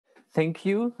Thank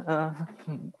you,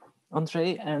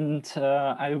 Andre. And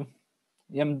I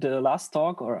am the last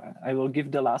talk, or I will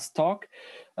give the last talk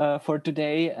for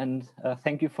today. And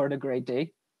thank you for the great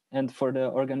day and for the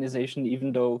organization,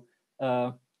 even though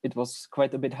it was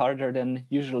quite a bit harder than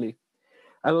usually.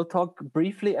 I will talk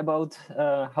briefly about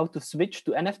how to switch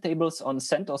to Nftables on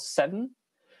CentOS 7.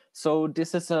 So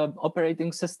this is an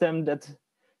operating system that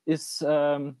is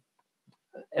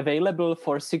available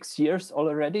for 6 years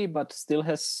already, but still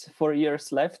has 4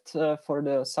 years left for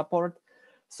the support.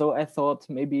 So I thought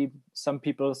maybe some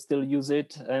people still use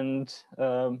it and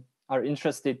are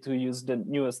interested to use the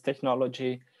newest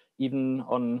technology, even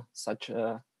on such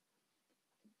a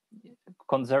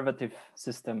conservative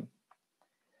system.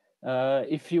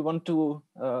 If you want to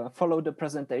follow the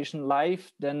presentation live,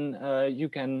 then you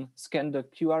can scan the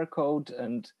QR code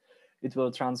and it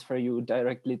will transfer you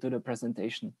directly to the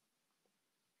presentation.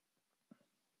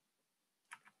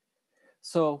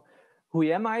 So who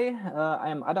am I? I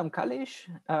am Adam Kalisz.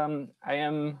 I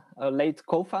am a late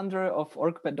co-founder of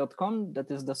orgpad.com.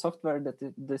 That is the software that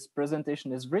this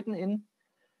presentation is written in.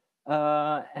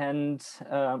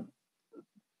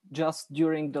 Just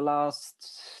during the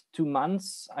last 2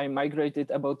 months, I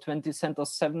migrated about 20 CentOS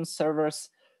 7 servers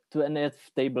to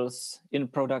Nftables in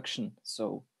production.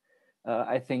 So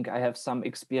I think I have some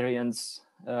experience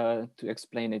to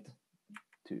explain it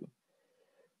to you.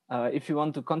 If you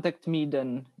want to contact me,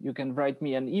 then you can write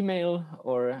me an email,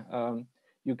 or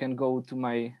you can go to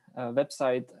my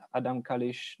website,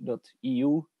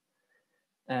 adamkalisz.eu,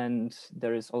 and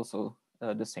there is also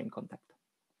the same contact.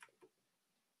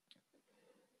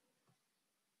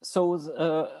 So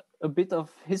a bit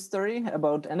of history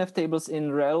about Nftables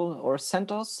in RHEL or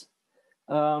CentOS.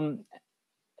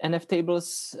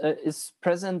 Nftables is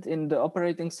present in the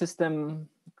operating system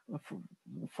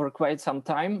for quite some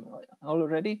time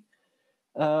already.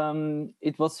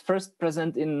 It was first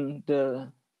present in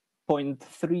the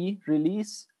 0.3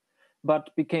 release,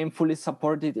 but became fully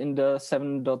supported in the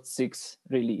 7.6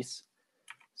 release.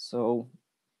 So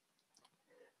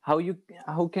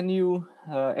how can you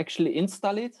actually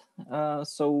install it?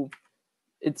 So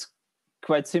it's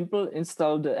quite simple.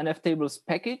 Install the Nftables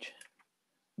package,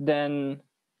 then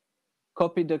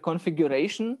copy the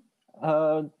configuration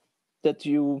that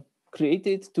you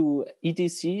created to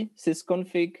etc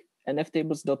sysconfig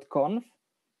nftables.conf.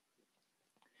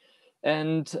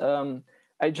 And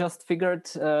I just figured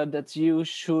that you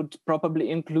should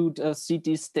probably include a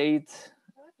ctstate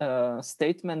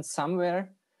statement somewhere,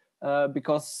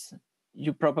 because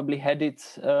you probably had it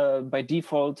by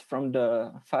default from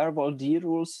the firewall D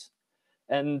rules.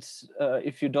 And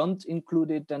if you don't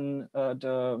include it, then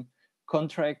the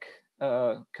contract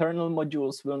kernel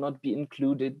modules will not be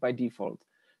included by default.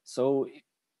 So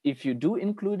if you do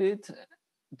include it,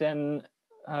 then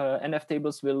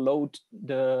Nftables will load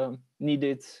the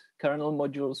needed kernel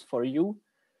modules for you.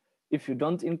 If you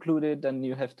don't include it, then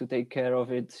you have to take care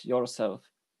of it yourself.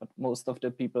 But most of the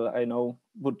people I know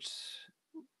would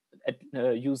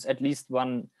use at least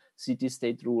one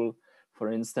ctstate rule,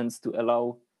 for instance, to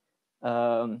allow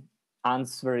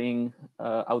answering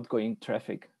outgoing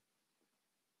traffic.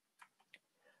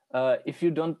 If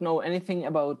you don't know anything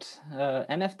about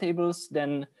Nftables,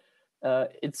 then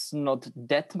it's not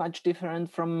that much different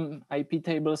from IP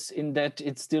tables in that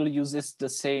it still uses the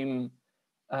same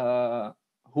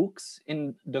hooks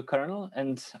in the kernel.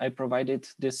 And I provided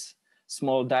this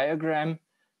small diagram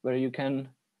where you can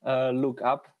look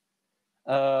up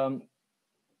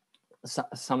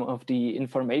some of the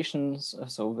information.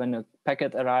 So when a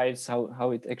packet arrives,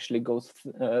 how it actually goes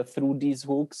through these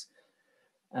hooks.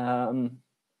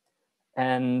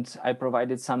 And I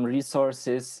provided some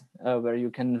resources where you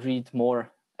can read more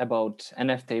about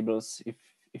Nftables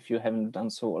if you haven't done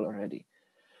so already.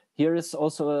 Here is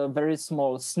also a very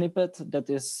small snippet that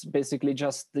is basically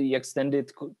just the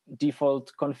extended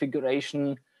default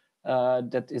configuration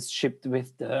that is shipped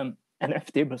with the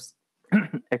Nftables,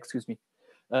 excuse me,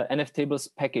 Nftables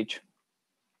package.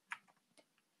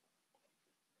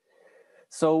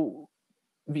 So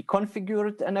we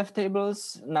configured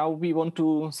Nftables. Now we want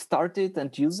to start it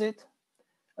and use it.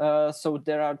 So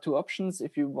there are two options.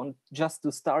 If you want just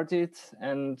to start it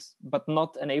but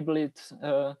not enable it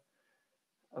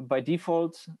by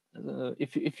default,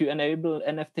 if you enable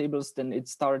Nftables, then it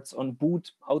starts on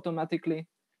boot automatically.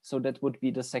 So that would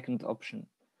be the second option.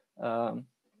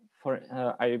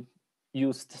 I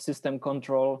used system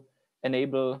control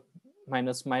enable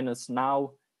 --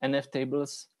 now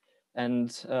Nftables, and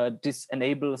this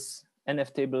enables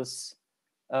Nftables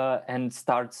and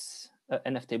starts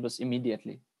Nftables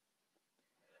immediately.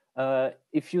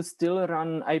 If you still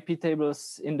run IP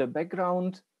tables in the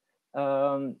background,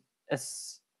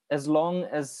 as long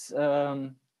as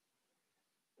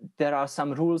there are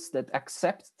some rules that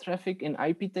accept traffic in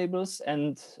IP tables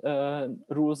and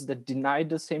rules that deny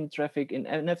the same traffic in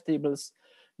Nftables,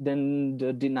 then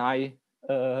the deny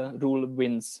rule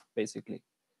wins, basically.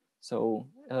 So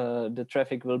the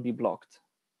traffic will be blocked.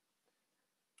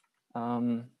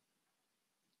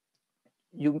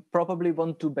 You probably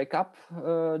want to back up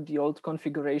the old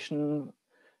configuration.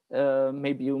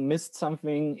 Maybe you missed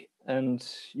something and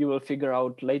you will figure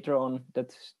out later on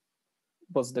that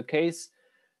was the case,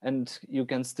 and you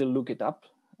can still look it up.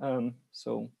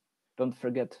 So don't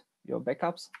forget your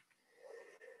backups.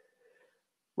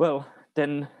 Well,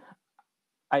 then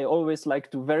I always like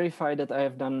to verify that I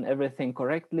have done everything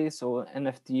correctly. So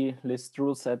nft list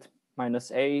rule set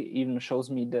 -a even shows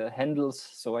me the handles,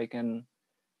 so I can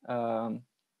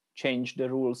change the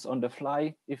rules on the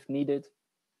fly if needed.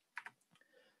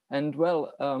 And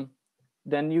well,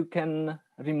 then you can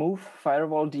remove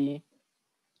firewall D.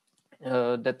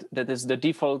 That is the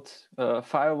default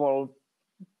firewall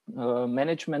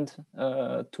management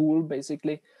tool,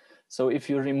 basically. So if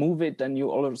you remove it, then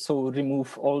you also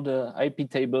remove all the IP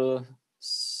table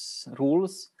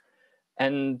rules,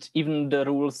 and even the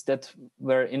rules that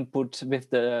were input with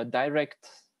the direct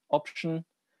option.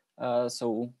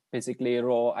 So basically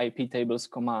raw IP tables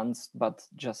commands, but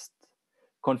just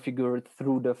configured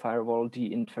through the firewall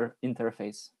D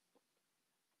interface.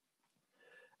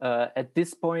 At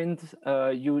this point,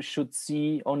 you should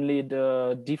see only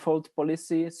the default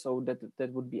policy, so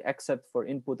that would be accept for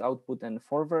input, output, and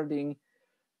forwarding.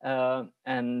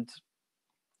 And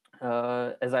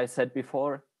as I said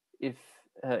before,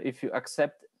 if you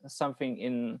accept something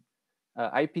in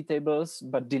IP tables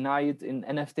but deny it in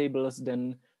Nftables,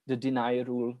 then the deny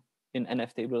rule in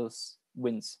Nftables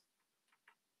wins.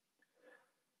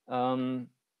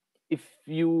 If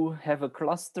you have a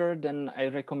cluster, then I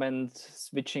recommend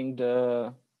switching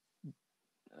the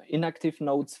inactive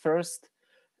nodes first,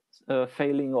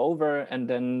 failing over, and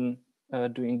then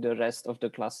doing the rest of the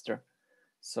cluster.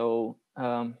 So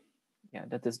yeah,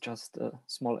 that is just a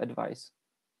small advice.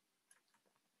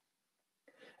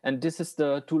 And this is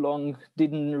the too long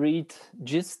didn't read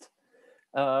gist.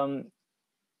 I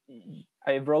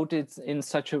wrote it in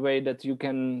such a way that you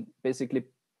can basically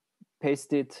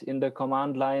paste it in the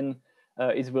command line.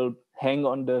 It will hang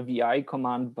on the VI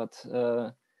command, but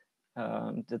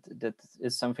that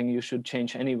is something you should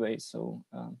change anyway. So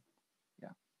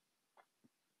yeah.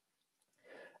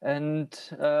 And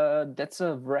that's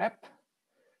a wrap.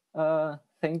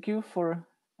 Thank you for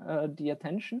the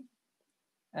attention.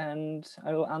 And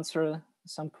I will answer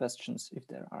some questions if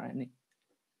there are any.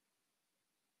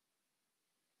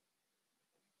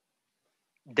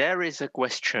 There is a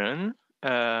question.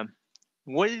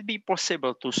 Would it be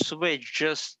possible to switch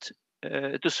to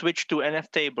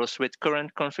Nftables with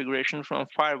current configuration from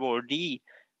firewall D,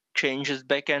 changes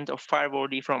backend of firewall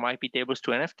D from IP tables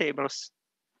to Nftables?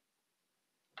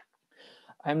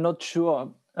 I'm not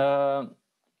sure.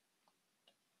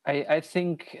 I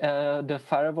think the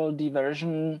firewall D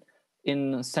version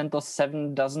in CentOS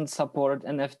 7 doesn't support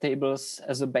Nftables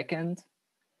as a backend,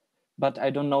 but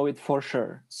I don't know it for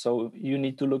sure. So you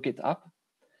need to look it up.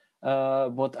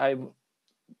 What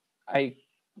I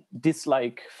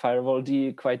dislike firewall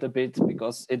D quite a bit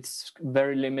because it's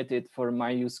very limited for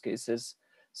my use cases.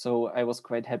 So I was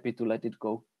quite happy to let it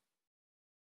go.